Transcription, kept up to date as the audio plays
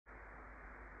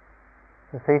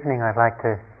This evening I'd like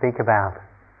to speak about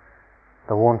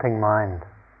the wanting mind,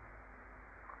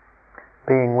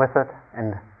 being with it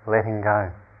and letting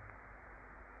go.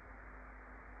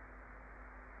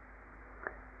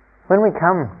 When we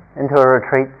come into a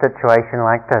retreat situation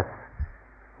like this,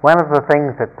 one of the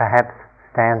things that perhaps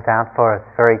stands out for us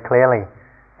very clearly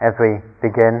as we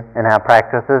begin in our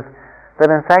practices, that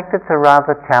in fact it's a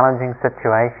rather challenging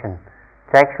situation.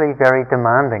 It's actually very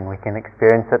demanding. We can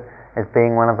experience it as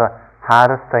being one of the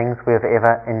hardest things we've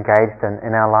ever engaged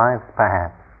in our lives,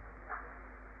 perhaps.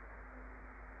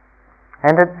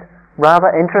 And it's rather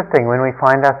interesting when we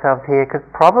find ourselves here, because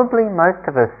probably most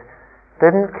of us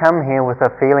didn't come here with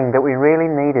a feeling that we really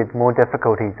needed more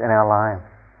difficulties in our lives,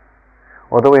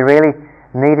 or that we really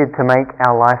needed to make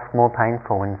our life more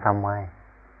painful in some way.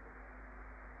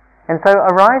 And so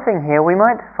arriving here, we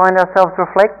might find ourselves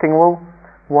reflecting, well,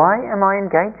 why am I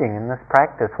engaging in this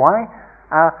practice? Why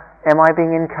am I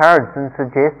being encouraged and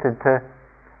suggested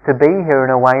to be here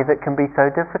in a way that can be so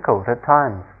difficult at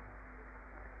times?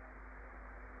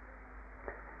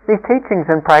 These teachings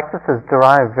and practices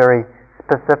derive very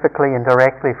specifically and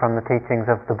directly from the teachings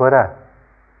of the Buddha,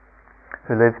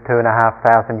 who lived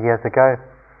 2,500 years ago.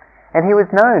 And he was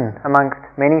known, amongst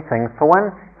many things, for one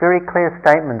very clear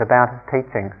statement about his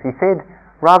teachings. He said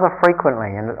rather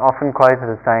frequently, and often quoted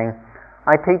as saying,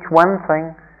 "I teach one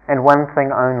thing and one thing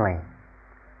only,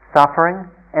 suffering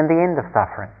and the end of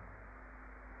suffering."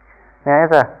 Now,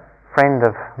 as a friend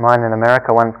of mine in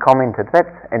America once commented, that's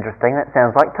interesting, that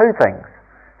sounds like two things,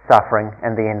 suffering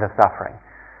and the end of suffering.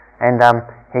 And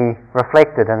he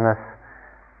reflected in this,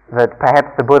 that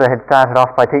perhaps the Buddha had started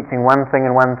off by teaching one thing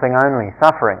and one thing only,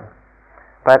 suffering,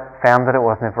 but found that it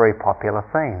wasn't a very popular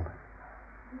theme.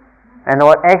 And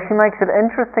what actually makes it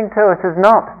interesting to us is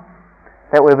not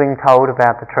that we're being told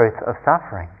about the truth of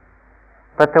suffering,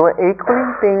 but that we're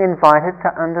equally being invited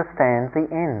to understand the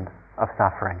end of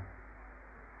suffering.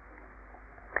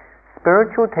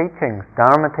 Spiritual teachings,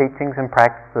 Dharma teachings and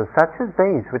practices such as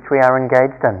these which we are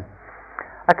engaged in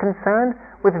are concerned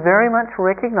with very much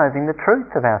recognizing the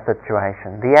truth of our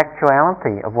situation, the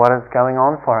actuality of what is going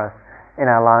on for us in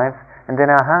our lives and in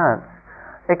our hearts,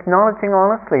 acknowledging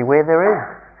honestly where there is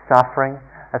suffering,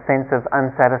 a sense of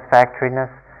unsatisfactoriness,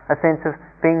 a sense of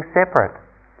being separate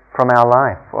from our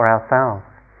life or ourselves,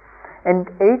 and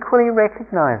equally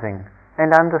recognizing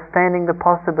and understanding the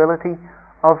possibility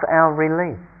of our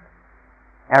release,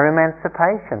 our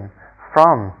emancipation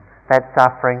from that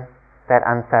suffering, that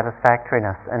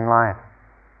unsatisfactoriness in life.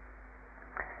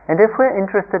 And if we're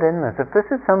interested in this, if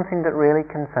this is something that really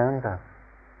concerns us,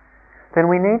 then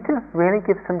we need to really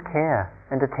give some care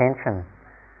and attention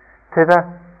to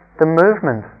the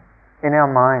movement in our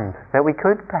mind that we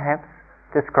could perhaps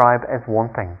describe as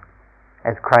wanting,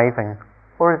 as craving,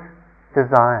 or as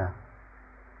desire.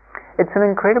 It's an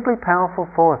incredibly powerful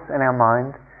force in our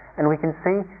mind, and we can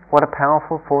see what a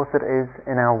powerful force it is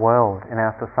in our world, in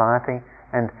our society,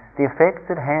 and the effects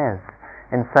it has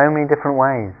in so many different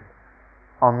ways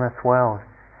on this world.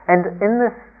 And in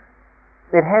this,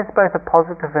 it has both a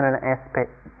positive and an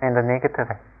aspect and a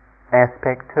negative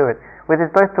aspect to it, where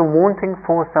there's both the wanting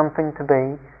for something to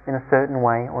be in a certain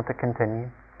way or to continue,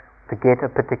 to get a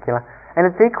particular, and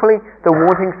it's equally the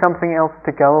wanting something else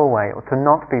to go away or to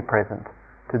not be present,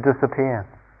 to disappear.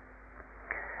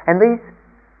 And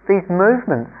these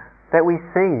movements that we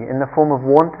see in the form of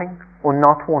wanting or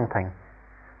not wanting,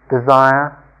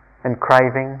 desire and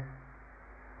craving,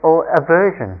 or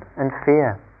aversion and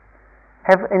fear,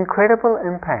 have incredible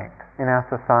impact in our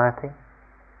society.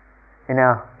 In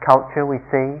our culture we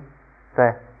see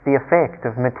the effect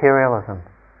of materialism,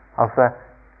 of the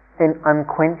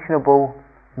unquenchable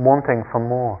wanting for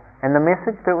more, and the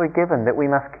message that we're given that we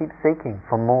must keep seeking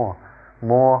for more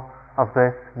of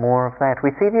this, more of that.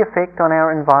 We see the effect on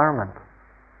our environment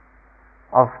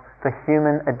of the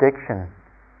human addiction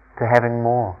to having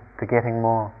more, to getting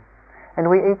more. And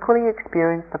we equally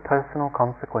experience the personal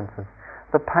consequences,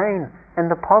 the pain and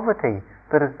the poverty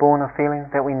that is born of feeling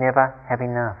that we never have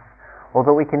enough, or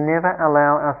that we can never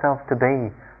allow ourselves to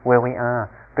be where we are,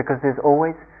 because there's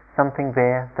always something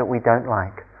there that we don't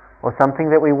like, or something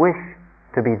that we wish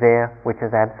to be there which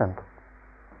is absent.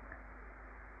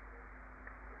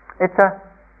 It's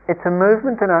a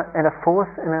movement and a force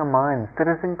in our minds that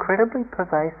is incredibly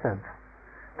pervasive,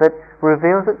 that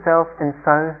reveals itself in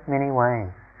so many ways,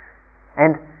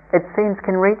 and it seems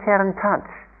can reach out and touch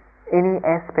any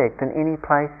aspect and any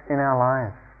place in our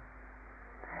lives.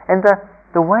 And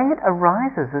the way it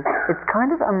arises is, it's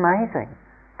kind of amazing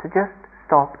to just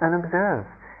stop and observe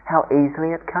how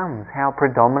easily it comes, how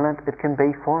predominant it can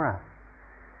be for us.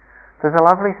 There's a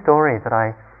lovely story that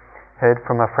I heard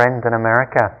from a friend in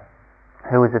America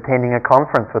who was attending a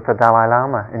conference with the Dalai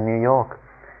Lama in New York,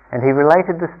 and he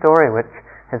related the story which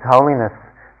His Holiness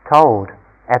told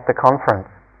at the conference.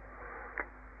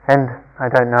 And I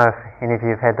don't know if any of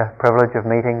you have had the privilege of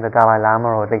meeting the Dalai Lama,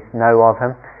 or at least know of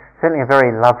him. Certainly a very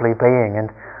lovely being, and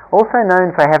also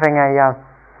known for having a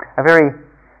very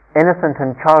innocent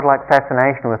and childlike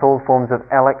fascination with all forms of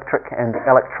electric and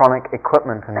electronic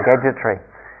equipment and gadgetry,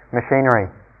 machinery.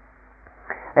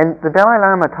 And the Dalai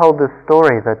Lama told this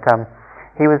story that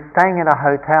he was staying at a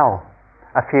hotel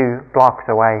a few blocks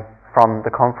away from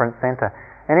the conference center,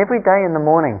 and every day in the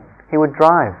morning he would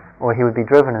drive, or he would be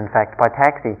driven in fact by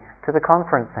taxi, to the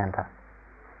conference center.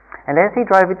 And as he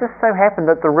drove, it just so happened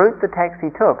that the route the taxi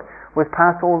took was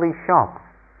past all these shops,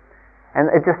 and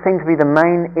it just seemed to be the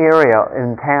main area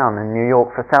in town in New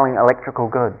York for selling electrical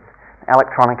goods,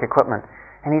 electronic equipment.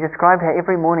 And he described how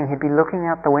every morning he'd be looking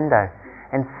out the window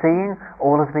and seeing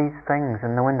all of these things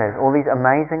in the windows, all these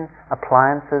amazing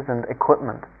appliances and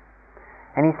equipment.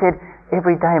 And he said,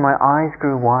 every day my eyes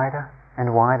grew wider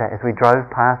and wider as we drove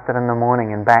past it in the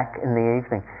morning and back in the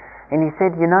evening. And he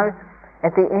said,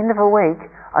 at the end of a week,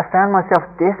 I found myself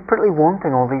desperately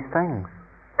wanting all these things.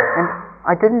 And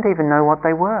I didn't even know what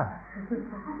they were.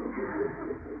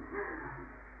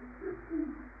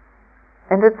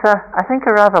 And it's, I think,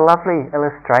 a rather lovely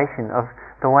illustration of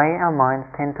the way our minds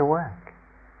tend to work.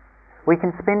 We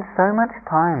can spend so much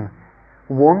time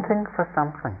wanting for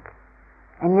something,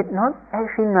 and yet not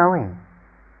actually knowing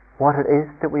what it is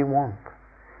that we want,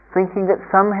 thinking that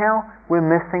somehow we're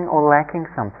missing or lacking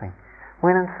something,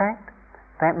 when in fact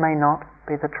that may not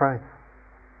be the truth.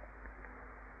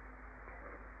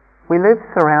 We live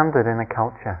surrounded in a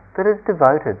culture that is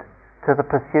devoted to the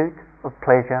pursuit of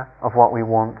pleasure, of what we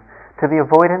want, to the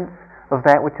avoidance of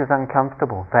that which is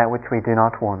uncomfortable, that which we do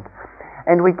not want.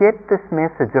 And we get this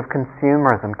message of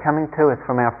consumerism coming to us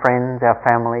from our friends, our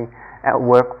family, our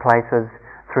workplaces,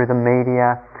 through the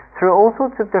media, through all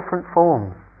sorts of different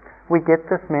forms. We get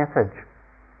this message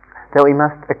that we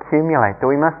must accumulate, that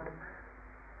we must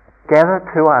gather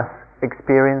to us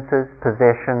experiences,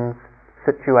 possessions,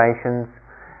 situations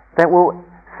that will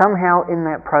somehow in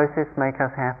that process make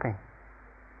us happy.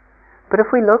 But if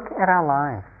we look at our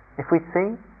lives, if we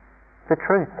see the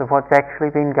truth of what's actually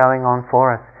been going on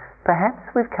for us, perhaps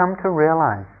we've come to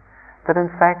realize that in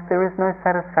fact there is no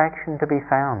satisfaction to be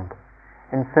found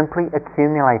in simply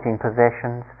accumulating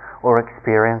possessions or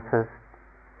experiences,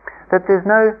 that there's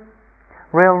no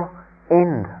real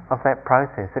end of that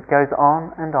process. It goes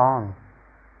on and on.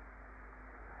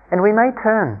 And we may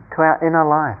turn to our inner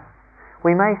life.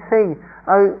 We may see,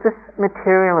 this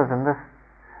materialism,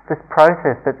 this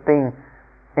process that's being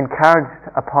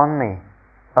encouraged upon me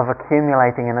of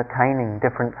accumulating and attaining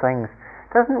different things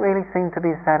doesn't really seem to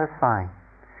be satisfying.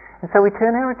 And so we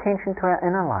turn our attention to our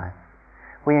inner life.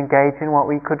 We engage in what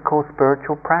we could call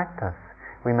spiritual practice.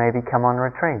 We maybe come on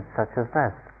retreats such as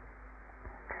this.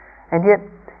 And yet,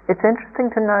 it's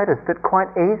interesting to notice that quite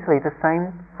easily the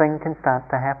same thing can start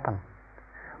to happen.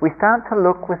 We start to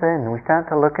look within, we start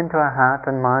to look into our heart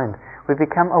and mind. We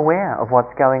become aware of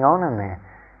what's going on in there,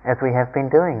 as we have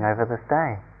been doing over this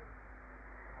day.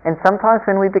 And sometimes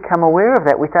when we become aware of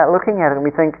that, we start looking at it and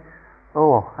we think,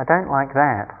 oh, I don't like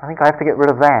that. I think I have to get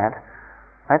rid of that.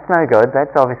 That's no good.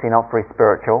 That's obviously not very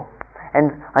spiritual.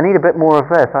 And I need a bit more of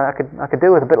this. I could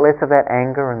do with a bit less of that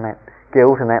anger and that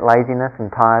guilt and that laziness and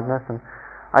tiredness. And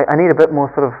I need a bit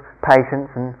more sort of patience,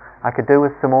 and I could do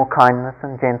with some more kindness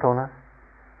and gentleness.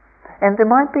 And there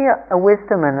might be a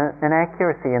wisdom and an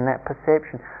accuracy in that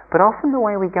perception. But often the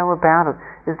way we go about it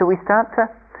is that we start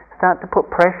to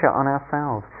put pressure on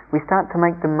ourselves. We start to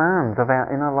make demands of our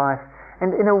inner life.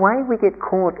 And in a way we get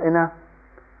caught in a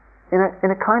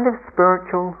kind of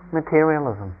spiritual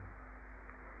materialism,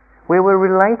 where we're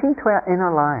relating to our inner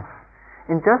life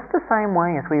in just the same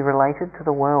way as we related to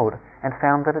the world and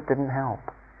found that it didn't help.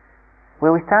 Where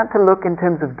we start to look in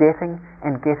terms of getting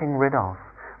and getting rid of,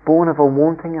 born of a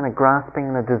wanting and a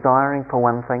grasping and a desiring for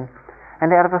one thing,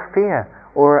 and out of a fear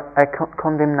or a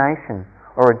condemnation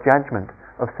or a judgment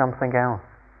of something else.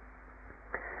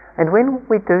 And when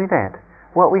we do that,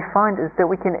 what we find is that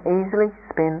we can easily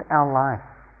spend our life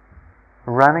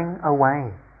running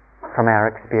away from our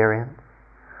experience,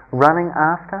 running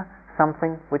after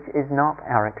something which is not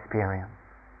our experience.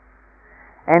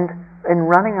 And in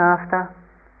running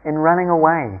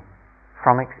away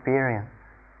from experience,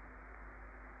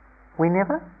 we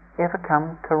never ever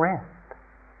come to rest.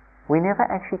 We never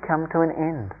actually come to an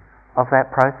end of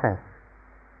that process.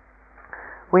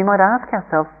 We might ask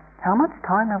ourselves, how much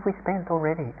time have we spent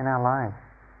already in our lives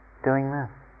doing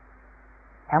this?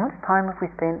 How much time have we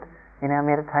spent in our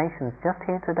meditations just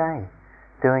here today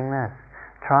doing this?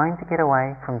 trying to get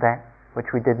away from that which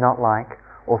we did not like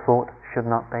or thought should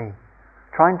not be,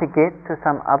 trying to get to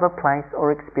some other place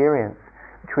or experience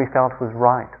which we felt was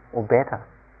right or better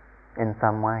in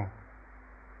some way.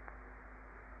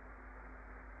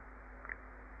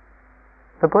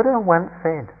 The Buddha once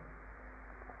said,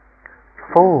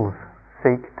 "Fools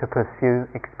seek to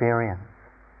pursue experience.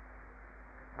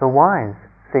 The wise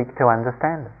seek to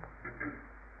understand it."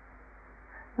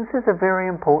 This is a very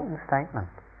important statement.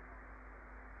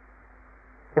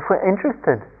 If we're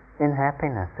interested in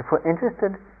happiness, if we're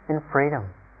interested in freedom,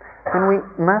 then we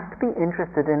must be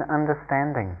interested in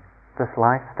understanding this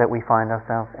life that we find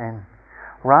ourselves in,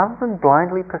 rather than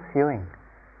blindly pursuing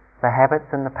the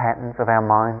habits and the patterns of our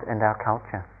mind and our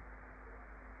culture.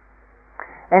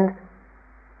 And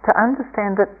to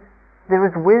understand that there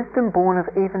is wisdom born of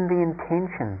even the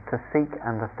intention to seek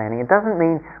understanding. It doesn't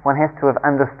mean one has to have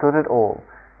understood it all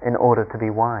in order to be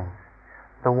wise.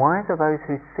 The wise are those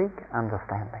who seek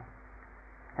understanding.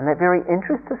 And that very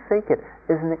interest to seek it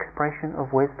is an expression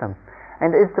of wisdom,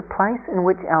 and is the place in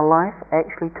which our life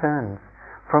actually turns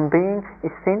from being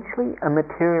essentially a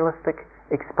materialistic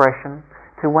expression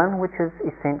to one which is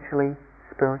essentially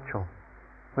spiritual.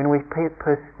 When we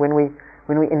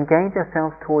engage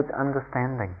ourselves towards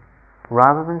understanding,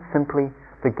 rather than simply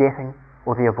the getting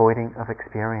or the avoiding of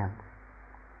experience.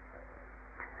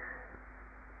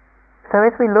 So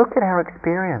as we look at our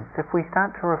experience, if we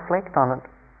start to reflect on it,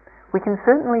 we can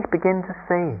certainly begin to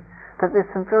see that there's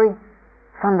some very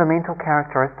fundamental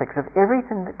characteristics of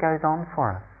everything that goes on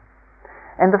for us.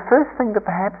 And the first thing that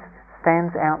perhaps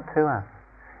stands out to us,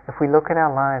 if we look at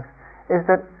our lives, is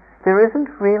that there isn't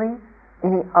really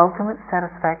any ultimate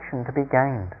satisfaction to be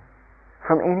gained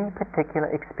from any particular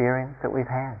experience that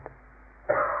we've had.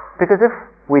 Because if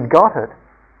we'd got it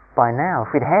by now,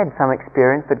 if we'd had some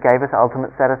experience that gave us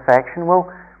ultimate satisfaction,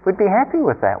 well, we'd be happy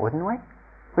with that, wouldn't we?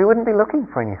 We wouldn't be looking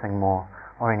for anything more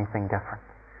or anything different.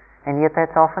 And yet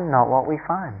that's often not what we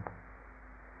find.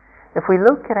 If we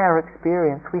look at our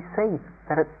experience, we see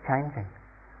that it's changing.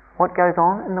 What goes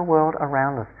on in the world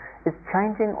around us is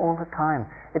changing all the time.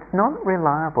 It's not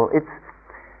reliable.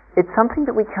 It's something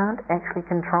that we can't actually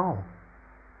control.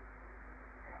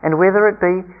 And whether it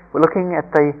be we're looking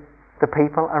at the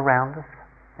people around us,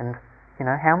 and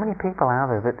how many people are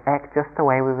there that act just the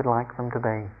way we would like them to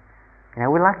be?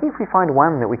 We're lucky if we find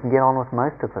one that we can get on with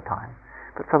most of the time.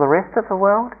 But for the rest of the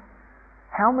world,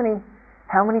 how many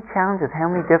challenges, how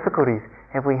many difficulties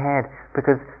have we had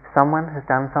because someone has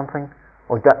done something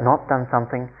or not done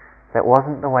something that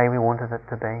wasn't the way we wanted it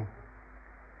to be?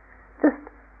 Just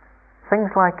things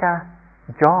like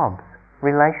jobs,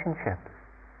 relationships,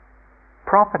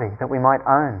 property that we might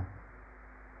own,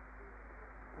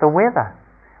 the weather.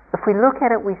 If we look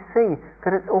at it, we see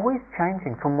that it's always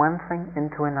changing from one thing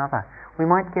into another. We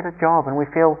might get a job and we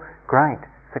feel great,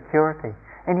 security,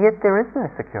 and yet there is no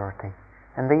security.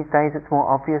 And these days it's more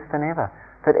obvious than ever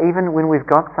that even when we've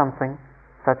got something,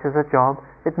 such as a job,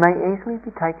 it may easily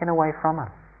be taken away from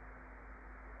us.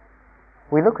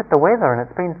 We look at the weather and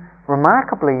it's been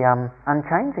remarkably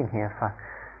unchanging here for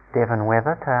Devon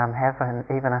weather. To have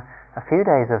even a few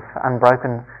days of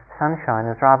unbroken sunshine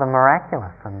is rather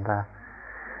miraculous, and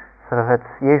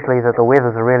it's usually that the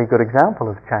weather's a really good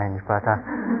example of change, but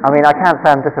I can't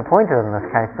say I'm disappointed in this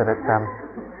case that it's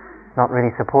not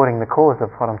really supporting the cause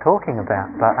of what I'm talking about,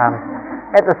 but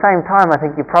at the same time I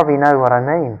think you probably know what I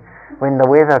mean when the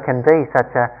weather can be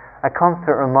such a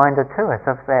constant reminder to us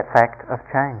of that fact of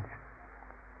change.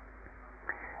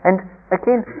 And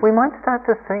again, we might start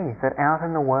to see that out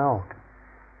in the world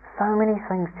so many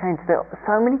things change. There are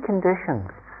so many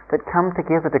conditions that come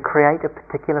together to create a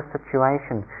particular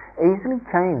situation easily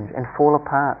change and fall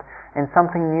apart, and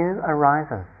something new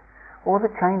arises. Or the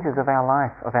changes of our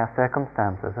life, of our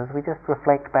circumstances, as we just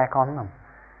reflect back on them,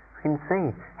 we can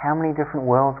see how many different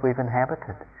worlds we've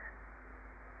inhabited.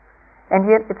 And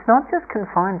yet it's not just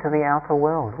confined to the outer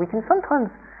world. We can sometimes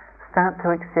start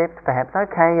to accept perhaps,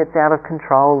 okay, it's out of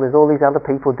control, there's all these other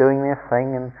people doing their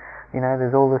thing, and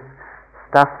there's all this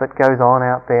stuff that goes on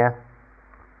out there.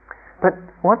 But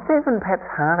what's even perhaps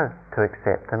harder to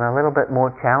accept and a little bit more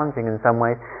challenging in some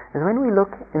ways is when we look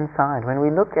inside, when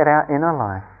we look at our inner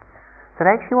life, that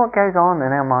actually what goes on in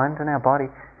our mind and our body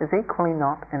is equally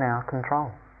not in our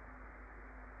control.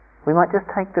 We might just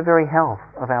take the very health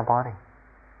of our body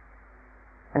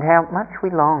and how much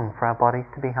we long for our bodies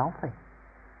to be healthy.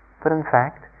 But in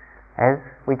fact, as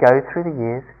we go through the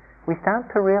years, we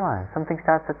start to realize something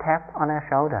starts to tap on our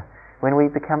shoulder when we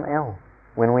become ill,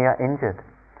 when we are injured.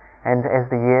 And as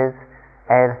the years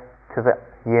add to the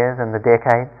years and the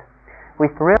decades, we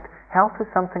realize health is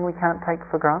something we can't take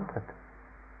for granted.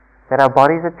 That our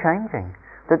bodies are changing.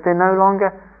 that they're no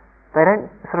longer, they don't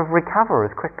sort of recover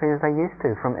as quickly as they used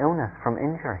to from illness, from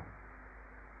injury,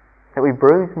 that we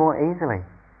bruise more easily,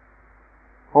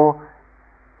 or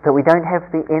that we don't have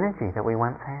the energy that we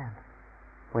once had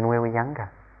when we were younger.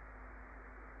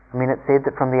 I mean, it's said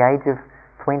that from the age of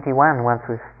 21, once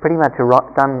we've pretty much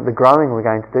done the growing we're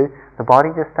going to do, the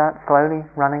body just starts slowly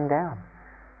running down.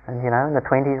 And in the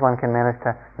 20s one can manage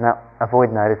to avoid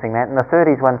noticing that. In the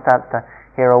 30s one starts to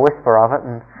hear a whisper of it,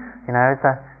 and as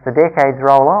the decades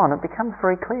roll on, it becomes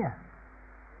very clear.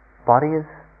 Body is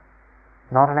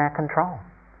not in our control.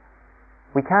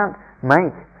 We can't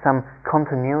make some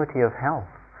continuity of health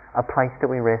a place that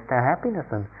we rest our happiness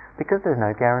in, because there's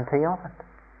no guarantee of it.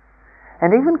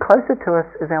 And even closer to us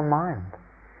is our mind.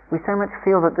 We so much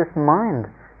feel that this mind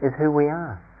is who we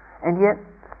are. And yet,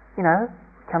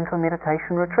 come to a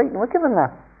meditation retreat and we're given the,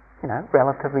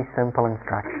 relatively simple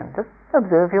instruction. Just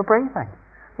observe your breathing.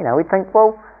 We think,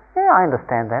 well, yeah, I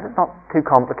understand that. It's not too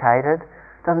complicated.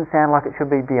 Doesn't sound like it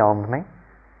should be beyond me.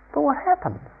 But what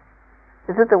happens?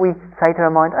 Is it that we say to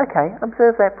our mind, okay,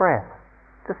 observe that breath.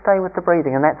 Just stay with the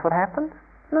breathing, and that's what happens?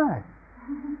 No.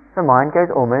 The mind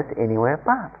goes almost anywhere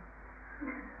but.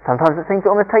 Sometimes it seems to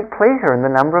almost take pleasure in the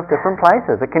number of different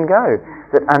places it can go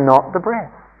that are not the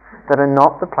breath, that are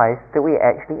not the place that we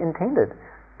actually intended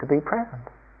to be present.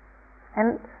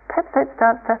 And perhaps that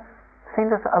starts to send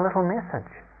us a little message.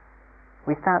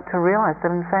 We start to realize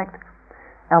that in fact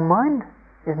our mind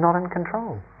is not in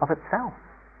control of itself.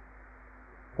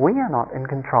 We are not in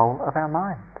control of our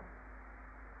mind.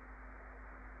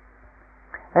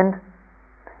 And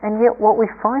yet what we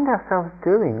find ourselves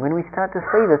doing when we start to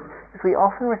see this is we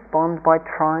often respond by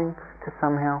trying to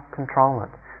somehow control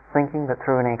it, thinking that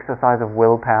through an exercise of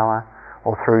willpower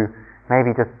or through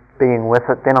maybe just being with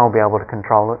it, then I'll be able to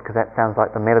control it because that sounds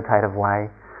like the meditative way,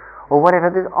 or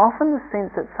whatever. There's often the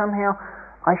sense that somehow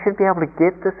I should be able to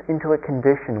get this into a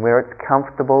condition where it's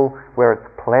comfortable, where it's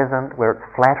pleasant, where it's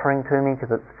flattering to me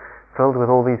because it's filled with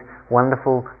all these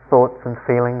wonderful thoughts and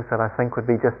feelings that I think would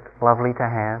be just lovely to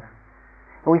have.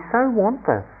 And we so want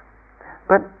this.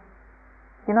 But,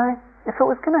 if it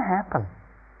was going to happen,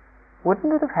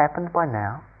 wouldn't it have happened by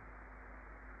now?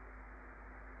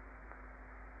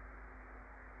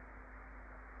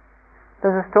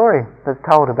 There's a story that's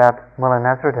told about Mullah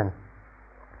Nasruddin.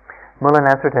 Mullah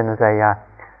Nasruddin is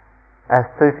a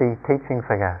Sufi teaching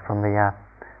figure from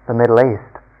the Middle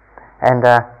East. And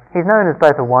he's known as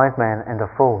both a wise man and a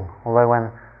fool, although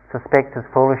one suspects his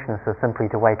foolishness is simply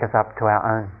to wake us up to our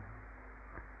own.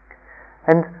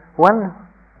 And one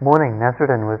morning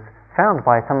Nasruddin was found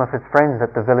by some of his friends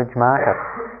at the village market,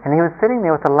 and he was sitting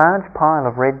there with a large pile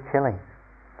of red chilies.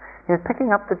 He was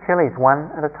picking up the chilies one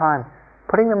at a time,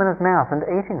 putting them in his mouth and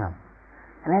eating them.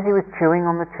 And as he was chewing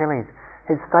on the chilies,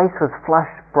 his face was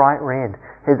flushed bright red,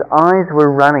 his eyes were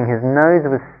running, his nose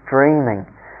was streaming,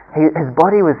 his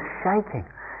body was shaking.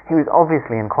 He was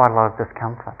obviously in quite a lot of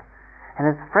discomfort. And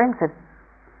his friend said,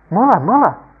 Mullah,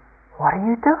 what are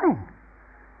you doing?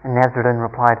 And Nasruddin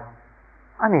replied,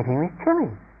 I'm eating these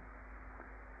chilies.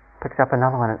 Picks up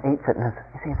another one and eats it, and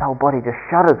his whole body just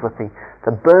shudders with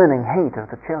the burning heat of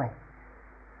the chili.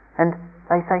 And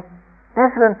they say,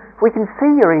 Nasruddin, we can see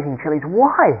you're eating chilies.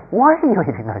 Why? Why are you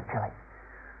eating those chilies?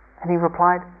 And he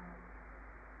replied,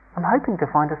 I'm hoping to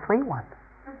find a sweet one.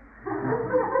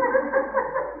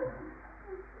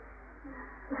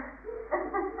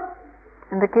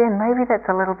 And again, maybe that's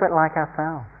a little bit like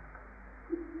ourselves,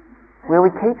 where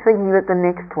we keep thinking that the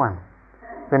next one,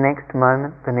 the next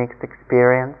moment, the next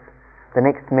experience, the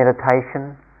next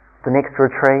meditation, the next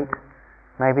retreat,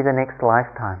 maybe the next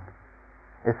lifetime,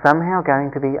 is somehow going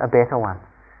to be a better one,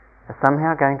 is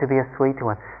somehow going to be a sweeter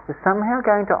one, is somehow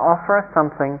going to offer us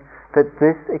something that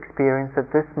this experience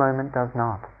at this moment does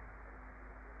not.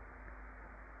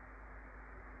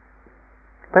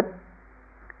 But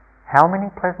how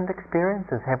many pleasant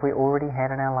experiences have we already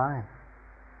had in our lives?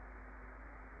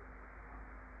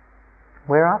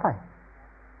 Where are they?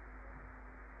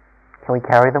 Can we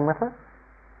carry them with us?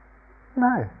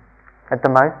 No. At the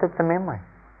most, it's a memory.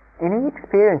 Any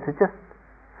experience is just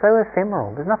so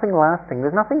ephemeral. There's nothing lasting.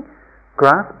 There's nothing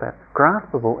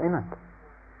graspable in it.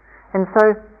 And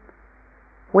so,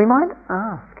 we might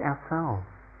ask ourselves,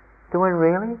 do I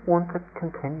really want to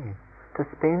continue to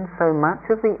spend so much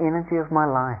of the energy of my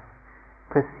life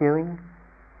pursuing,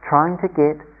 trying to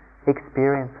get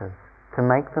experiences to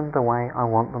make them the way I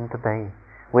want them to be?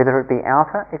 Whether it be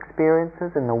outer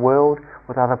experiences in the world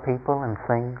with other people and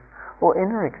things, or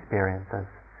inner experiences,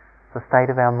 the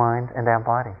state of our mind and our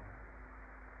body.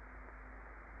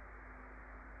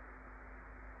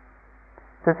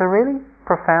 There's a really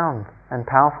profound and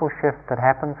powerful shift that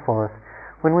happens for us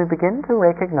when we begin to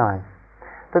recognize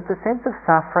that the sense of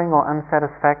suffering or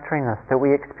unsatisfactoriness that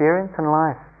we experience in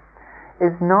life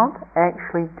is not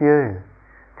actually due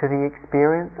to the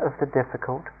experience of the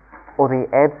difficult or the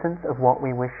absence of what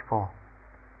we wish for.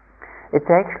 It's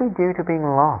actually due to being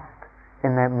lost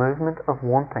in that movement of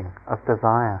wanting, of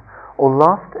desire, or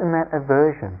lost in that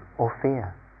aversion or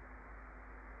fear.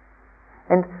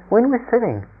 And when we're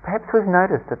sitting, perhaps we've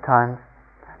noticed at times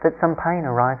that some pain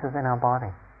arises in our body.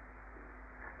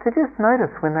 To just notice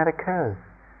when that occurs,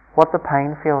 what the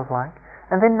pain feels like,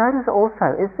 and then notice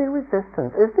also, is there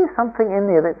resistance? Is there something in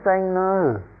there that's saying,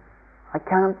 no, I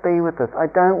can't be with this,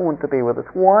 I don't want to be with this,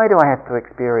 why do I have to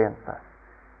experience this?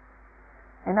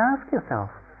 And ask yourself,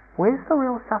 where's the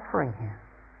real suffering here?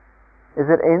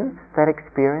 Is it in that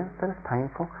experience that is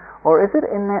painful? Or is it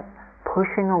in that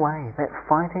pushing away, that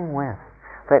fighting with,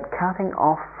 that cutting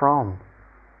off from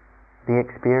the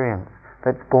experience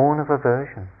that's born of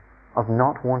aversion, of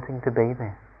not wanting to be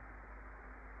there?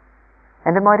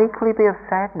 And it might equally be of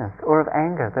sadness or of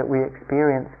anger that we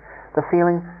experience the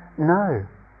feeling, no,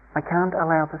 I can't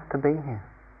allow this to be here.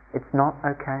 It's not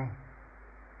okay.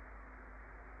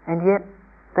 And yet,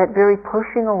 that very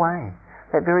pushing away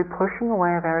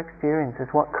of our experience is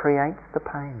what creates the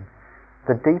pain,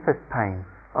 the deepest pain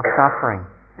of suffering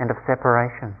and of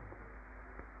separation.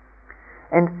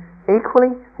 And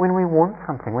equally, when we want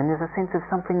something, when there's a sense of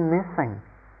something missing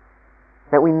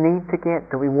that we need to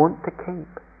get, that we want to keep,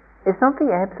 it's not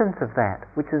the absence of that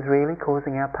which is really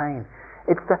causing our pain.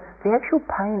 It's the actual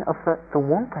pain of the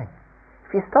wanting.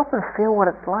 If you stop and feel what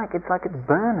it's like it's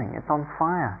burning, it's on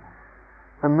fire.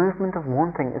 The movement of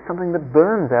wanting is something that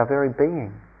burns our very being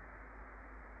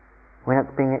when it's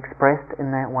being expressed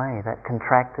in that way, that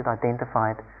contracted,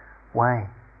 identified way.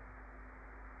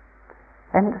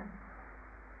 And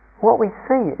what we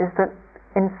see is that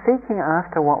in seeking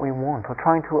after what we want or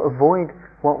trying to avoid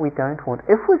what we don't want,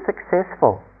 if we're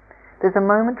successful, there's a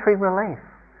momentary relief.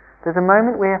 There's a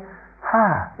moment where,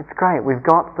 it's great, we've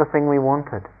got the thing we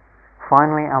wanted.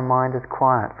 Finally our mind is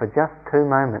quiet for just 2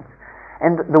 moments.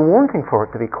 And the wanting for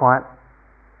it to be quiet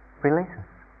releases.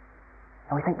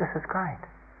 And we think this is great.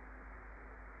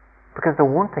 Because the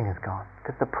wanting is gone.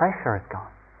 Because the pressure is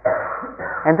gone.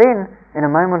 And then, in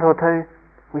a moment or two,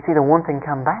 we see the wanting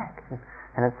come back.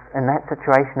 And it's in that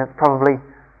situation it's probably,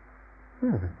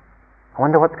 I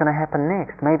wonder what's going to happen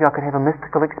next. Maybe I could have a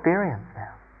mystical experience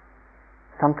now.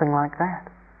 Something like that.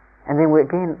 And then we're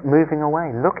again moving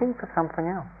away, looking for something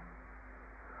else.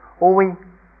 Or we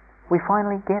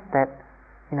finally get that,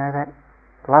 that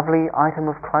lovely item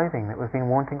of clothing that we've been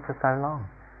wanting for so long.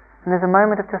 And there's a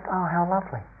moment of just, oh, how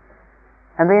lovely.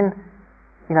 And then,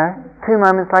 2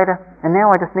 moments later, and now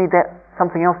I just need that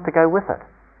something else to go with it.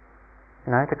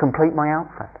 To complete my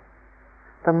outfit.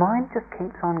 The mind just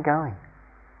keeps on going.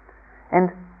 And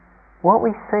what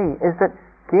we see is that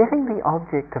getting the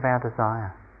object of our desire,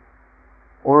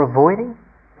 or avoiding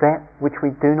that which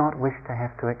we do not wish to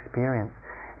have to experience,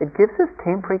 it gives us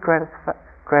temporary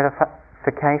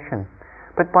gratification.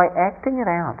 But by acting it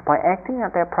out,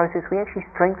 that process, we actually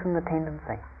strengthen the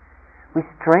tendency. We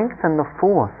strengthen the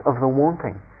force of the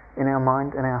wanting in our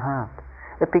mind and our heart.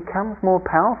 It becomes more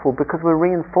powerful because we're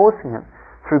reinforcing it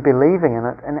through believing in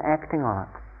it and acting on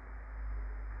it.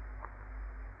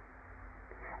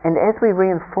 And as we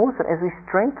reinforce it, as we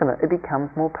strengthen it, it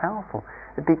becomes more powerful.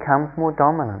 It becomes more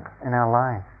dominant in our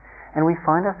lives. And we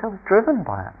find ourselves driven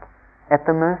by it, at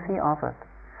the mercy of it,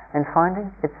 and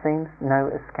finding, it seems, no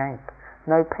escape,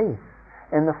 no peace,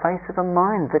 in the face of a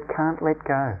mind that can't let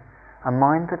go, a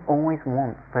mind that always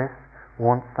wants this,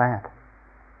 wants that.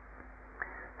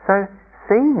 So,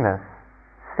 seeing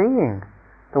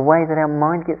the way that our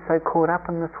mind gets so caught up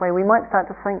in this way, we might start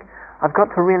to think, I've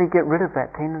got to really get rid of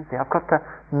that tendency. I've got to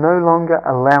no longer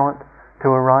allow it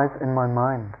to arise in my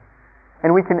mind.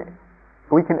 And we can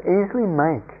easily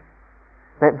make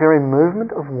that very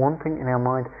movement of wanting in our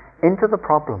mind into the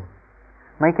problem.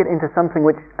 Make it into something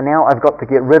which now I've got to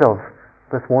get rid of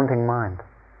this wanting mind.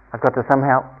 I've got to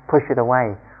somehow push it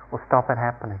away or stop it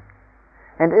happening.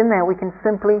 And in that we can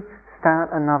simply start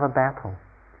another battle.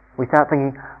 We start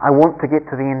thinking, I want to get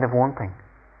to the end of wanting.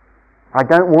 I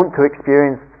don't want to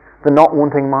experience the not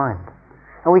wanting mind.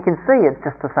 And we can see it's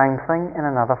just the same thing in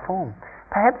another form.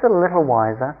 Perhaps a little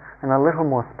wiser and a little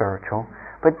more spiritual,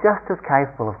 but just as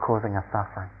capable of causing us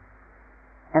suffering.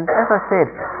 And as I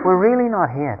said, we're really not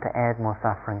here to add more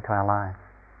suffering to our lives.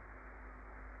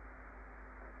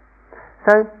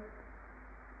 So,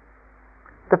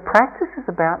 the practice is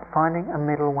about finding a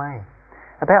middle way,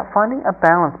 about finding a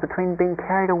balance between being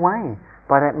carried away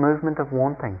by that movement of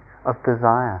wanting, of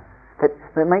desire,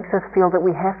 that makes us feel that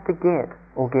we have to get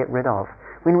or get rid of,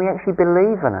 when we actually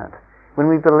believe in it, when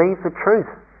we believe the truth,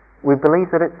 we believe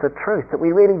that it's the truth, that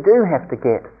we really do have to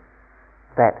get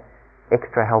that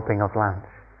extra helping of lunch,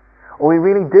 or we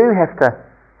really do have to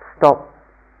stop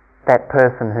that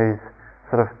person who's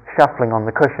sort of shuffling on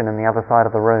the cushion in the other side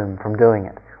of the room from doing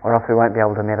it, or else we won't be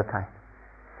able to meditate.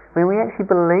 When we actually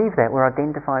believe that, we're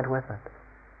identified with it.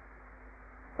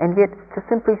 And yet, to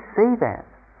simply see that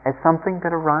as something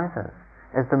that arises,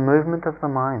 as the movement of the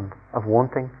mind, of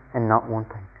wanting and not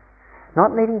wanting,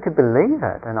 not needing to believe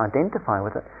it and identify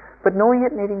with it, but nor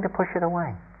yet needing to push it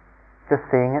away, just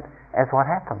seeing it as what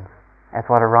happens, as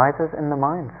what arises in the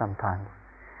mind sometimes.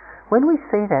 When we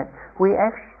see that, we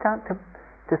actually start to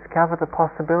discover the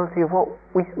possibility of what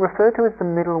we refer to as the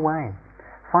middle way,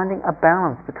 finding a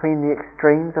balance between the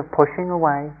extremes of pushing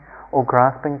away or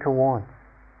grasping towards.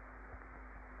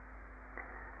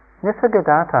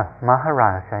 Nisargadatta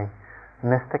Maharaj, a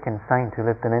mystic and saint who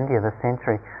lived in India this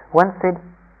century, once said,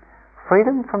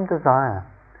 "Freedom from desire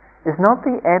is not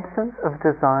the absence of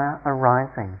desire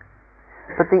arising,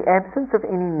 but the absence of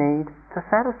any need to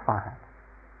satisfy it.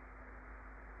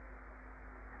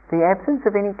 The absence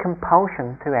of any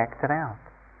compulsion to act it out."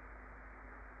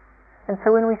 And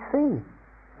so when we see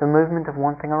the movement of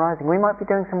wanting arising, we might be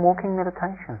doing some walking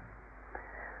meditation,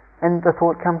 and the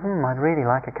thought comes, I'd really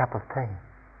like a cup of tea.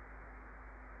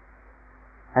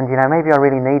 And maybe I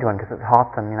really need one because it's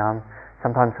hot, and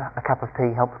sometimes a cup of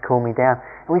tea helps cool me down.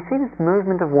 And we see this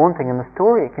movement of wanting and the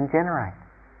story it can generate.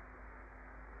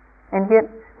 And yet,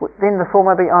 then the thought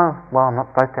might be, I'm not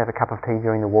supposed to have a cup of tea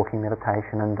during the walking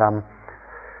meditation, and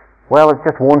it's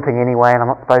just wanting anyway, and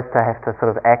I'm not supposed to have to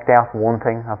sort of act out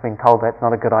wanting. I've been told that's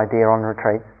not a good idea on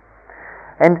retreats.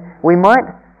 And we might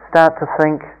start to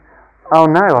think, oh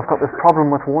no, I've got this problem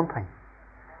with wanting.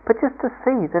 But just to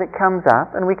see that it comes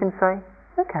up, and we can say,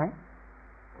 okay,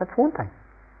 that's wanting.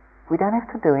 We don't have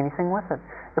to do anything with it.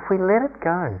 If we let it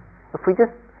go, if we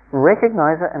just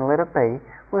recognize it and let it be,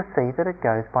 we'll see that it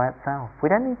goes by itself. We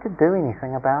don't need to do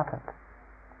anything about it.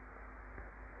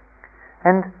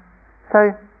 And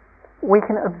so we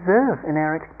can observe in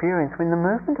our experience when the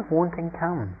movement of wanting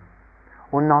comes,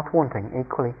 or not wanting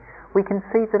equally, we can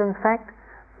see that in fact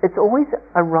it's always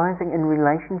arising in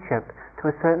relationship to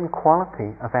a certain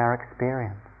quality of our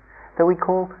experience that we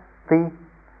call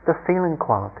the feeling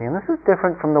quality. And this is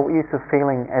different from the use of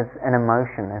feeling as an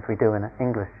emotion as we do in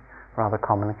English rather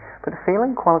commonly. But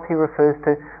feeling quality refers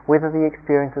to whether the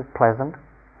experience is pleasant,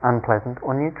 unpleasant,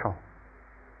 or neutral.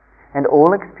 And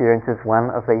all experience is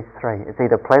one of these three. It's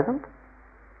either pleasant,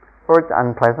 or it's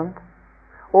unpleasant,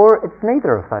 or it's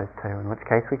neither of those two, in which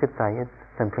case we could say it's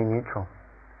simply neutral.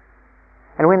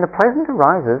 And when the pleasant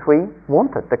arises, we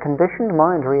want it. The conditioned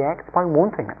mind reacts by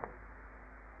wanting it.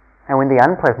 And when the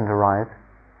unpleasant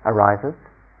arises,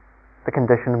 the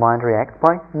conditioned mind reacts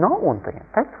by not wanting it.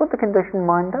 That's what the conditioned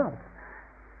mind does.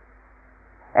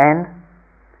 And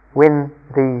when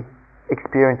the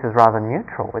experience is rather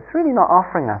neutral, it's really not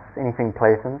offering us anything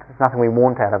pleasant, there's nothing we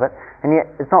want out of it, and yet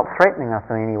it's not threatening us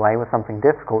in any way with something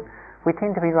difficult, we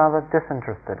tend to be rather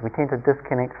disinterested, we tend to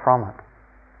disconnect from it.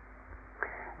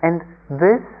 And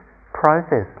this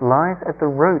process lies at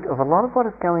the root of a lot of what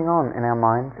is going on in our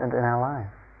minds and in our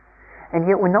lives. And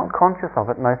yet we're not conscious of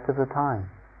it most of the time.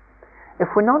 If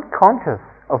we're not conscious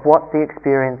of what the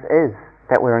experience is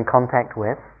that we're in contact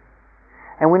with,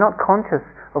 and we're not conscious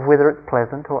of whether it's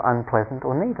pleasant or unpleasant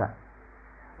or neither,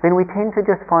 then we tend to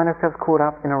just find ourselves caught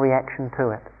up in a reaction to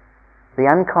it. The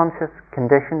unconscious,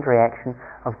 conditioned reaction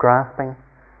of grasping,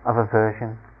 of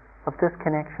aversion, of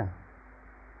disconnection.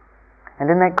 And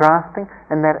in that grasping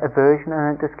and that aversion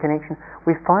and that disconnection,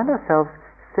 we find ourselves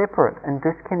separate and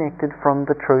disconnected from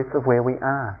the truth of where we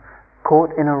are, caught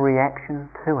in a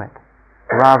reaction to it,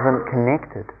 rather than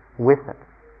connected with it.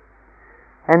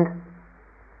 And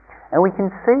we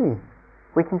can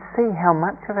see how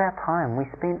much of our time we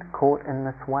spent caught in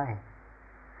this way.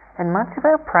 And much of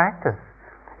our practice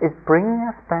is bringing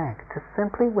us back to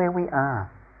simply where we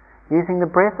are, using the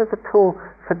breath as a tool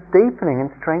for deepening and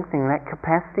strengthening that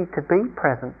capacity to be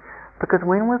present, because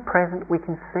when we're present we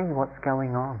can see what's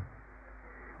going on.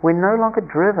 We're no longer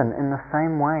driven in the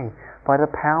same way by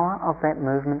the power of that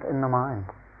movement in the mind,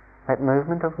 that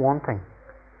movement of wanting,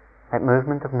 that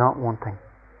movement of not wanting.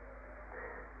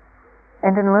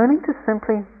 And in learning to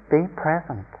simply be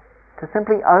present, to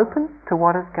simply open to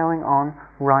what is going on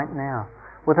right now,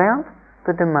 without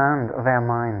the demand of our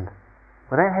mind,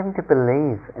 without having to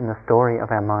believe in the story of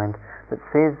our mind that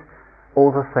says all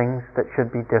the things that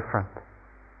should be different,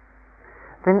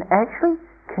 then actually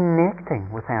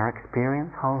connecting with our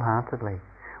experience wholeheartedly,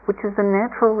 which is the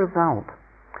natural result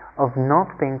of not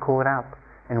being caught up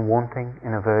in wanting,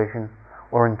 in aversion,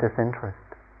 or in disinterest.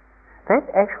 that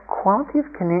actual quality of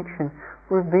connection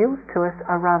reveals to us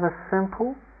a rather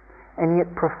simple and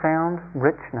yet profound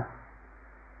richness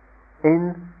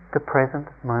in the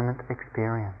present moment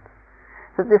experience.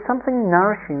 That there's something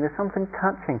nourishing, there's something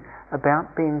touching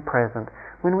about being present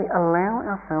when we allow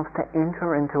ourselves to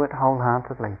enter into it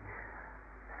wholeheartedly,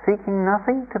 seeking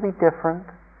nothing to be different,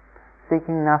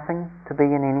 seeking nothing to be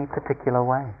in any particular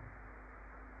way.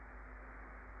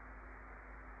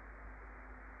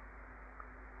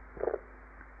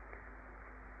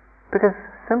 Because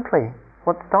simply,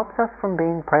 what stops us from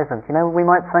being present, we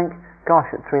might think, gosh,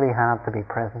 it's really hard to be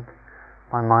present.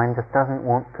 My mind just doesn't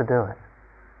want to do it.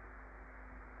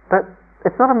 But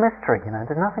it's not a mystery,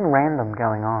 there's nothing random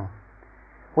going on.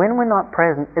 When we're not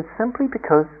present, it's simply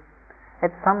because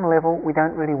at some level we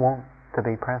don't really want to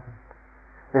be present.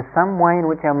 There's some way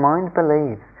in which our mind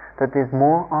believes that there's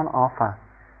more on offer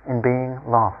in being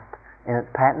lost, in its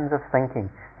patterns of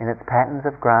thinking, in its patterns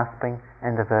of grasping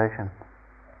and aversion.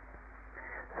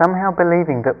 Somehow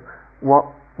believing that what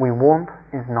we want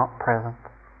is not present,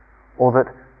 or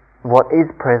that what is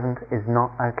present is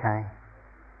not okay.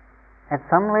 At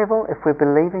some level, if we're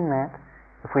believing that,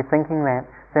 if we're thinking that,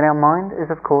 then our mind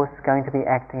is of course going to be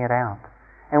acting it out.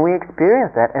 And we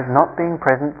experience that as not being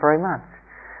present very much.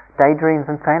 Daydreams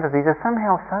and fantasies are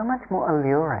somehow so much more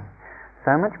alluring,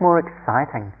 so much more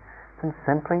exciting than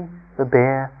simply the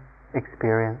bare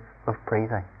experience of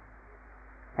breathing.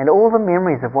 And all the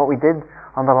memories of what we did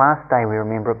on the last day we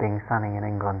remember it being sunny in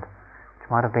England, which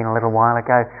might have been a little while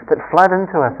ago, that flood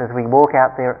into us as we walk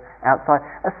out there outside,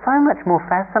 are so much more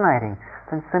fascinating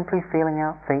than simply feeling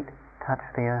our feet touch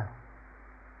the earth.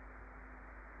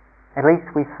 At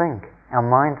least we think, our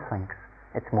mind thinks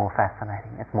it's more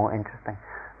fascinating, it's more interesting.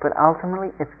 But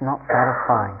ultimately it's not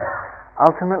satisfying.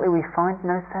 Ultimately we find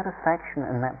no satisfaction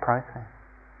in that process.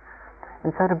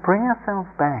 And so to bring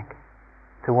ourselves back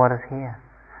to what is here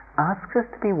asks us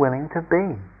to be willing to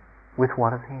be with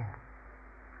what is here.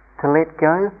 To let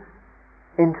go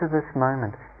into this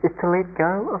moment is to let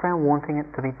go of our wanting it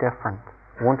to be different,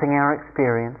 wanting our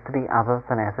experience to be other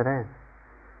than as it is.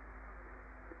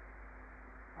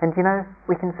 And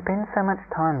we can spend so much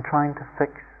time trying to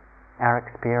fix our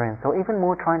experience, or even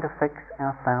more trying to fix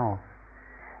ourselves.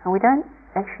 And we don't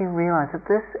actually realize that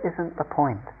this isn't the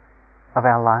point of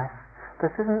our life.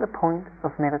 This isn't the point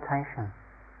of meditation.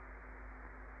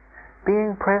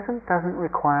 Being present doesn't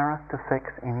require us to fix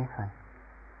anything.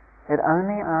 It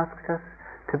only asks us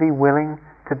to be willing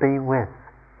to be with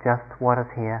just what is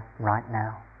here right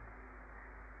now.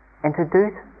 And to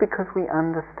do so because we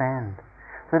understand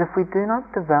that if we do not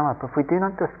develop, if we do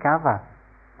not discover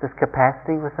this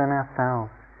capacity within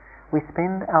ourselves, we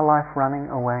spend our life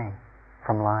running away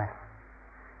from life.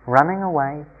 Running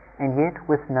away and yet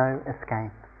with no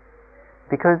escape.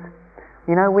 Because,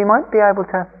 we might be able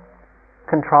to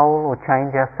control or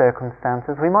change our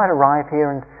circumstances. We might arrive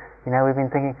here and, we've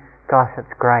been thinking, gosh,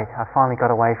 it's great, I finally got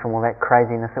away from all that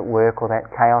craziness at work or that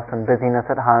chaos and busyness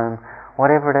at home,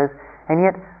 whatever it is. And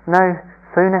yet, no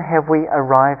sooner have we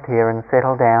arrived here and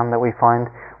settled down that we find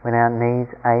when our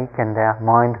knees ache and our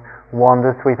mind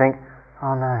wanders, we think,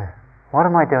 oh no, what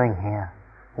am I doing here?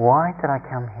 Why did I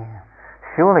come here?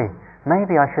 Surely,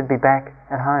 maybe I should be back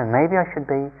at home. Maybe I should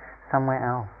be somewhere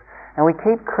else. And we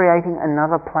keep creating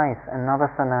another place,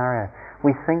 another scenario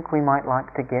we think we might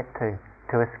like to get to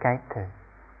escape to.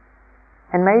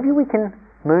 And maybe we can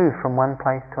move from one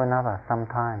place to another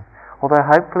sometime. Although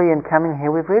hopefully in coming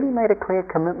here we've really made a clear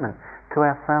commitment to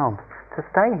ourselves to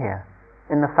stay here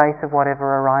in the face of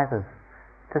whatever arises,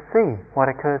 to see what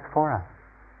occurs for us.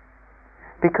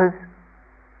 Because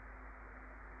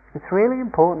it's really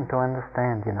important to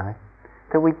understand,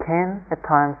 that we can at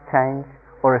times change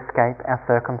or escape our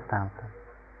circumstances,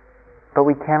 but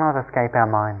we cannot escape our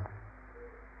minds.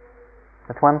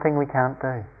 That's one thing we can't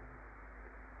do.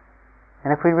 And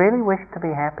if we really wish to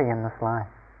be happy in this life,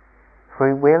 if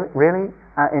we really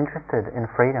are interested in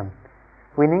freedom,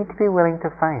 we need to be willing to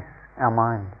face our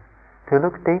minds, to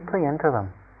look deeply into them,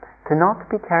 to not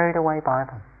be carried away by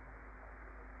them.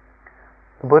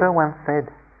 The Buddha once said,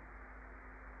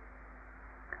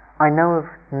 I know of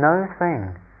no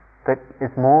thing that is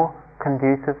more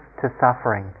conducive to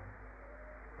suffering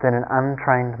than an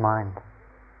untrained mind.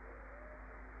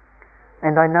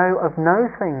 And I know of no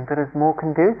thing that is more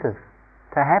conducive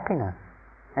to happiness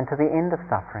and to the end of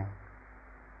suffering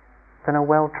than a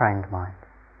well-trained mind.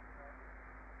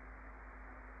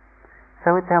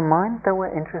 So it's our mind that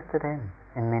we're interested in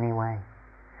many ways.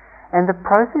 And the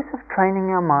process of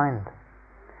training our mind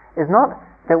is not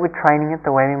that we're training it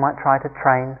the way we might try to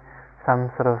train some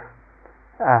sort of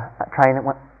train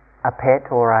a pet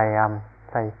or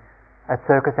a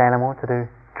circus animal to do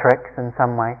tricks in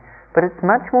some way, but it's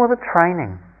much more the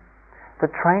training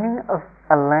of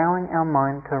allowing our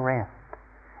mind to rest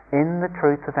in the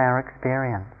truth of our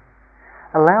experience,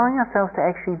 allowing ourselves to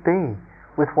actually be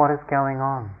with what is going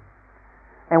on.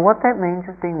 And what that means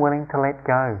is being willing to let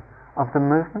go of the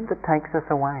movement that takes us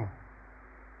away.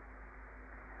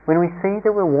 When we see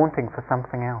that we're wanting for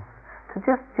something else, to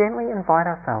just gently invite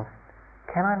ourselves,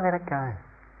 can I let it go?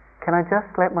 Can I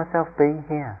just let myself be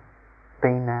here,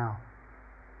 be now?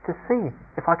 To see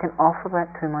if I can offer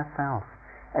that to myself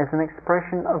as an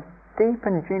expression of deep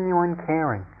and genuine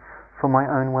caring for my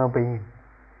own well-being.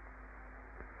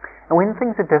 And when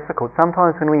things are difficult,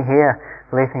 sometimes when we hear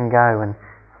letting go and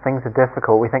things are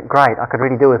difficult, we think, great, I could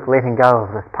really do with letting go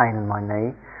of this pain in my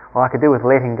knee, or I could do with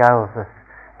letting go of this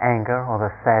anger or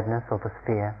this sadness or this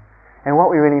fear. And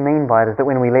what we really mean by it is that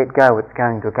when we let go, it's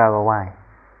going to go away,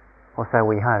 or so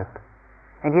we hope.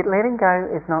 And yet letting go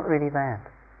is not really that.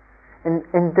 In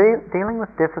dealing with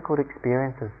difficult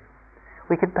experiences,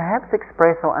 we could perhaps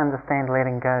express or understand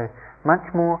letting go much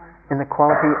more in the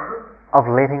quality of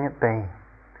letting it be.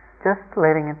 Just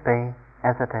letting it be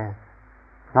as it is,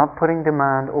 not putting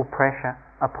demand or pressure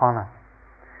upon it.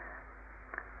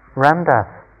 Ram Dass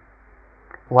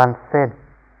once said,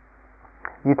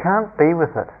 you can't be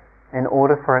with it in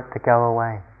order for it to go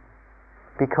away,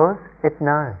 because it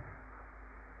knows.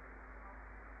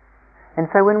 And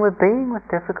so when we're being with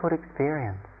difficult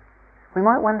experience, we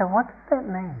might wonder, what does that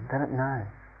mean, that it knows?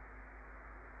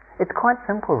 It's quite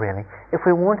simple, really. If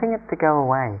we're wanting it to go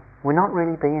away, we're not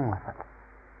really being with it.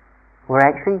 We're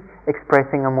actually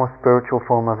expressing a more spiritual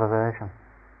form of aversion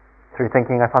through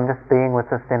thinking, if I'm just being with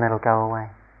this, then it'll go away.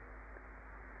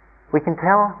 We can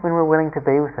tell when we're willing to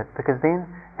be with it, because then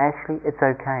actually it's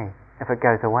okay if it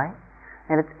goes away,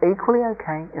 and it's equally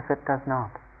okay if it does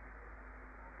not.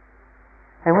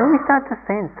 And when we start to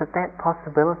sense that that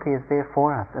possibility is there for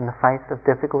us in the face of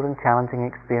difficult and challenging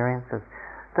experiences,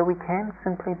 that we can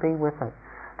simply be with it,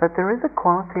 that there is a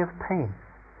quality of peace,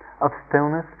 of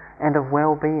stillness, and of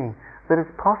well-being that is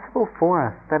possible for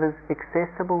us, that is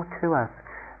accessible to us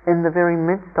in the very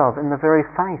midst of, in the very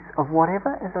face of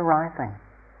whatever is arising,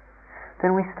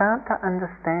 then we start to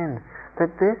understand that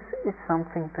this is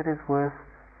something that is worth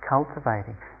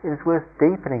cultivating. It is worth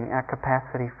deepening our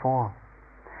capacity for.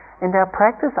 And our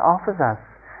practice offers us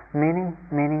many,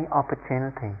 many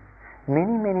opportunities,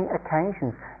 many, many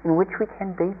occasions in which we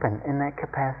can deepen in that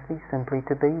capacity simply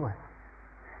to be with,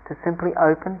 to simply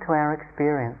open to our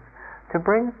experience, to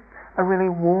bring a really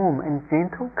warm and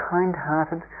gentle,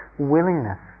 kind-hearted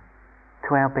willingness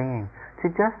to our being, to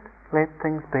just let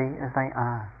things be as they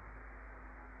are.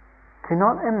 To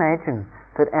not imagine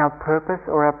that our purpose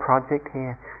or our project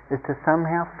here is to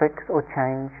somehow fix or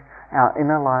change our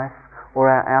inner life or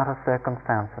our outer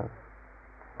circumstances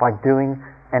by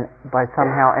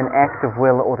somehow an act of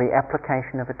will or the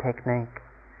application of a technique.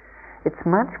 It's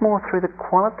much more through the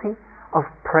quality of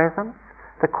presence,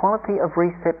 the quality of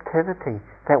receptivity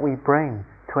that we bring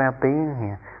to our being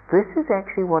here. This is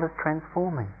actually what is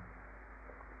transforming.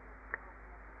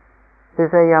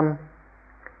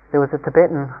 There was a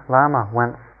Tibetan Lama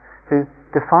once who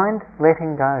defined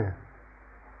letting go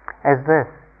as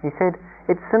this. He said,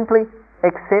 it's simply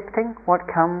accepting what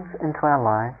comes into our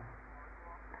lives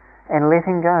and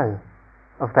letting go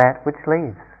of that which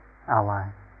leaves our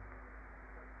lives.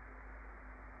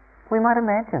 We might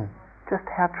imagine just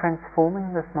how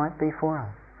transforming this might be for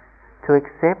us, to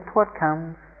accept what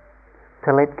comes,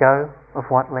 to let go of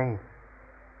what leaves.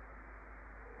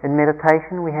 In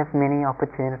meditation we have many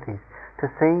opportunities to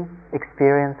see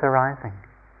experience arising,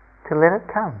 to let it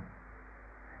come,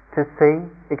 to see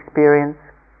experience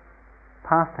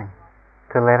passing,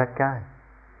 to let it go,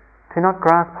 to not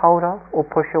grasp hold of or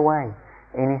push away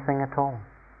anything at all,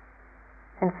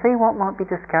 and see what might be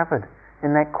discovered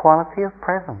in that quality of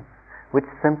presence which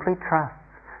simply trusts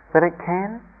that it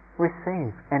can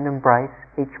receive and embrace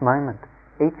each moment,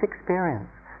 each experience,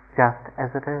 just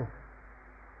as it is.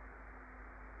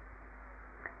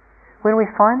 When we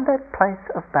find that place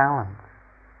of balance,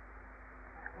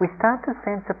 we start to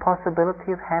sense a possibility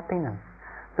of happiness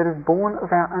that is born of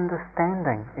our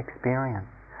understanding experience,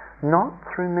 not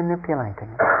through manipulating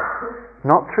it,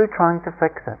 not through trying to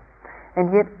fix it.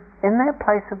 And yet, in that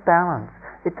place of balance,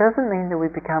 it doesn't mean that we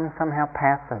become somehow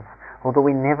passive, or that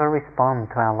we never respond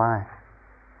to our life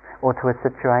or to a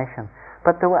situation,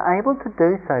 but that we're able to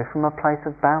do so from a place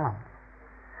of balance.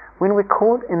 When we're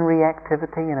caught in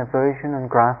reactivity and aversion and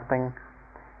grasping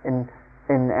in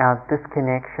our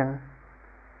disconnection,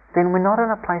 then we're not in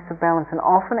a place of balance, and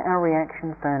often our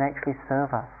reactions don't actually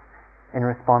serve us in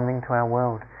responding to our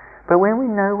world. But when we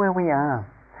know where we are,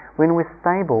 when we're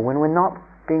stable, when we're not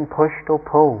being pushed or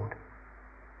pulled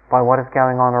by what is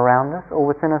going on around us or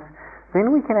within us,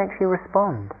 then we can actually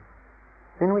respond.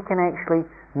 Then we can actually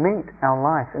meet our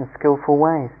life in skillful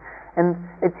ways. And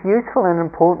it's useful and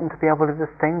important to be able to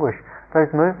distinguish those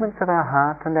movements of our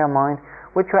heart and our mind,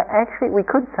 which are actually, we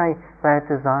could say, they are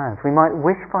desires. We might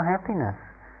wish for happiness.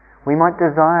 We might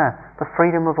desire the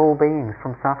freedom of all beings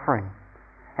from suffering.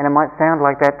 And it might sound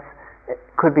like that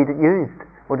could be used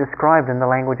or described in the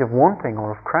language of wanting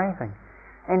or of craving.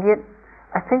 And yet,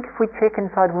 I think if we check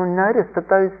inside, we'll notice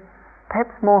that those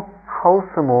perhaps more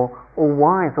wholesome or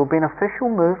wise or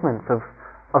beneficial movements of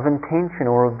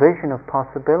intention or a vision of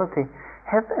possibility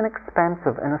have an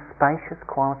expansive and a spacious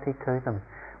quality to them,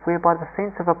 whereby the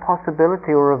sense of a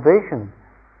possibility or a vision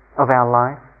of our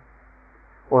life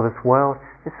or this world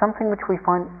is something which we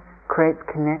find creates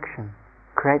connection,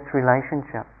 creates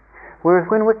relationship. Whereas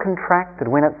when we're contracted,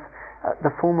 when it's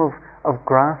the form of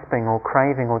grasping or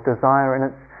craving or desire in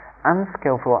its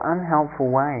unskillful or unhelpful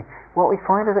way, what we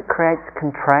find is it creates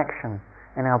contraction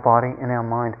in our body, in our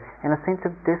mind, and a sense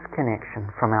of disconnection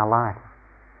from our life,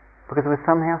 because we're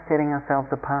somehow setting ourselves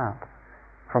apart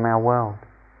from our world.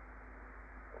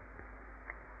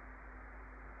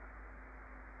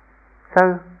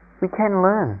 So we can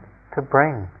learn to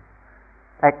bring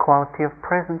that quality of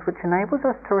presence which enables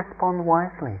us to respond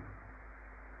wisely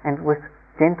and with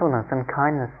gentleness and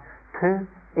kindness to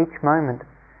each moment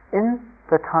in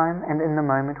the time and in the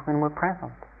moment when we're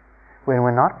present. When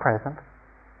we're not present,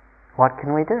 what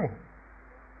can we do?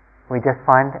 We just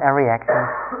find our reactions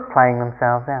playing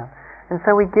themselves out. And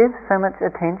so we give so much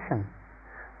attention,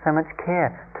 so much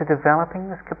care to developing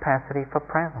this capacity for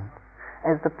presence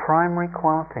as the primary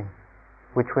quality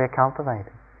which we are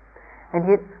cultivating. And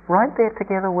yet, right there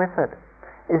together with it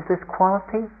is this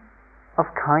quality of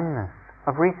kindness,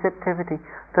 of receptivity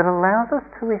that allows us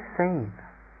to receive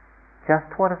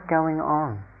just what is going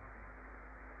on.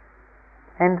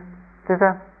 And there's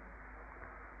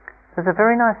a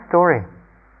very nice story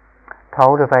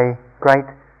told of a great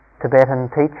Tibetan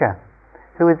teacher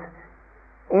who was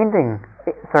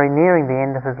nearing the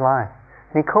end of his life.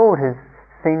 And he called his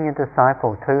senior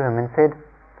disciple to him and said,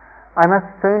 "I must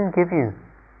soon give you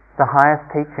the highest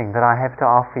teaching that I have to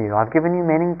offer you. I've given you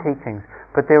many teachings,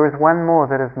 but there is one more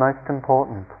that is most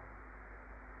important.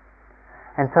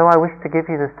 And so I wish to give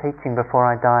you this teaching before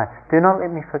I die. Do not let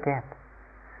me forget."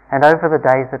 And over the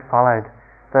days that followed,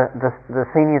 the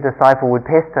senior disciple would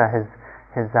pester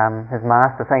his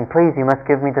master, saying, "Please, you must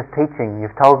give me this teaching.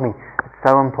 You've told me it's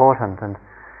so important, and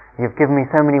you've given me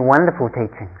so many wonderful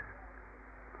teachings.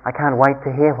 I can't wait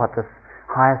to hear what this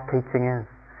highest teaching is."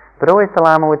 But always the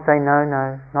Lama would say, "No,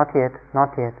 no, not yet,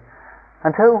 not yet."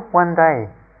 Until one day,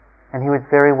 and he was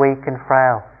very weak and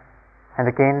frail, and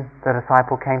again the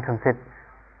disciple came to him and said,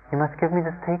 "You must give me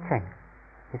this teaching."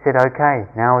 He said, "Okay,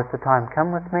 now is the time,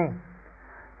 come with me."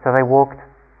 So they walked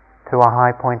to a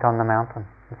high point on the mountain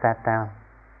and sat down.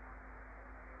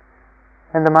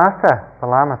 And the master, the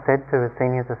Lama, said to his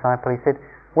senior disciple, he said,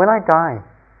 "When I die,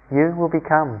 you will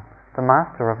become the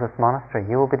master of this monastery.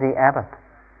 You will be the abbot.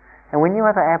 And when you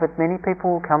are the abbot, many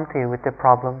people will come to you with their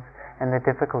problems and their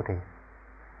difficulties.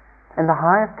 And the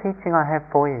highest teaching I have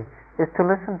for you is to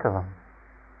listen to them.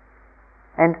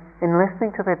 And in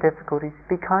listening to their difficulties,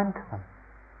 be kind to them.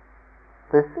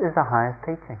 This is the highest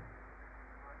teaching."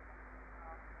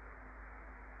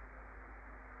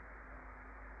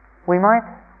 We might,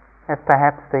 as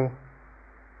perhaps the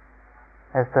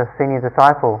senior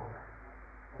disciple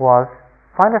was,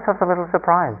 find ourselves a little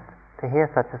surprised to hear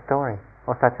such a story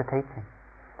or such a teaching.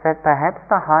 That perhaps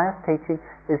the highest teaching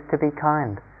is to be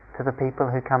kind to the people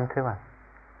who come to us.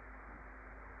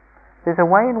 There's a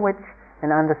way in which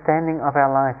an understanding of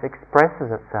our life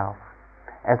expresses itself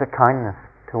as a kindness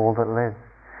to all that lives.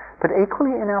 But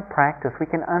equally in our practice, we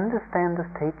can understand this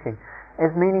teaching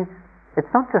as meaning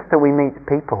it's not just that we meet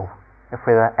people if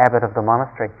we're the abbot of the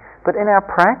monastery, but in our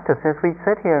practice, as we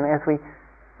sit here and as we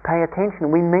pay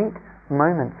attention, we meet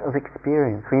moments of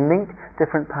experience. We meet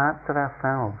different parts of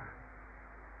ourselves.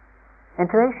 And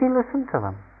to actually listen to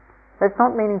them. That's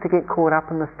not meaning to get caught up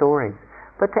in the stories,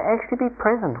 but to actually be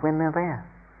present when they're there.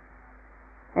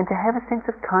 And to have a sense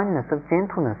of kindness, of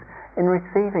gentleness in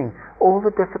receiving all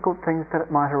the difficult things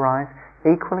that might arise,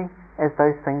 equally as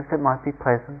those things that might be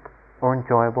pleasant or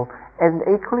enjoyable, and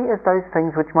equally as those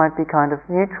things which might be kind of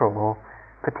neutral or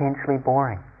potentially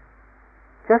boring.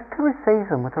 Just to receive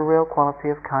them with a real quality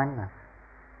of kindness.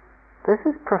 This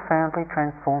is profoundly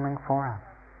transforming for us.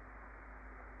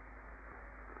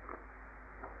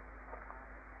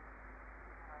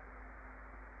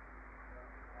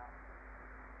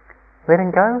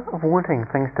 Letting go of wanting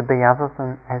things to be other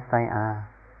than as they are.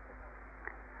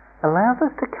 allows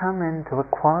us to come into a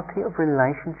quality of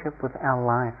relationship with our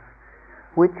life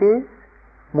which is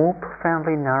more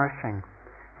profoundly nourishing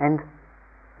and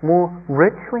more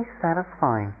richly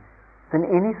satisfying than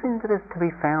anything that is to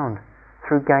be found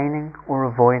through gaining or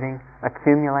avoiding,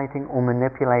 accumulating or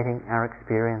manipulating our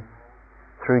experience,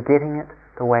 through getting it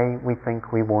the way we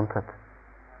think we want it.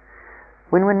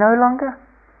 When we're no longer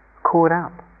caught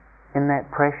up in that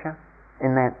pressure,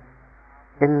 in that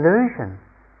illusion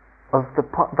of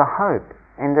the hope,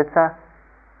 and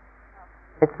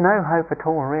it's no hope at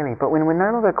all really, but when we're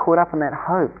no longer caught up in that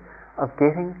hope of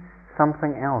getting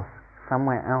something else,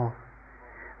 somewhere else,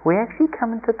 we actually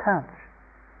come into touch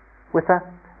with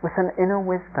an inner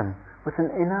wisdom, with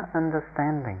an inner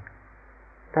understanding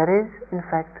that is in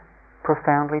fact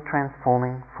profoundly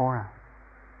transforming for us.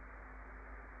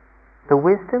 The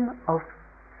wisdom of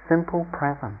simple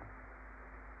presence,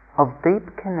 of deep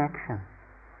connection,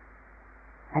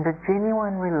 and a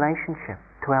genuine relationship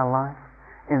to our life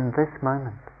in this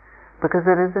moment. Because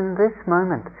it is in this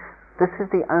moment, this is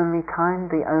the only time,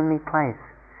 the only place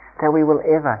that we will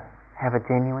ever have a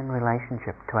genuine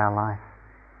relationship to our life.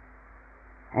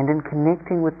 And in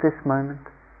connecting with this moment,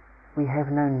 we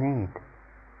have no need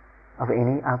of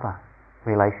any other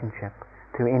relationship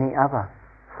to any other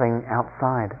thing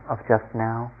outside of just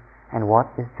now and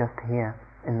what is just here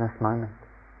in this moment.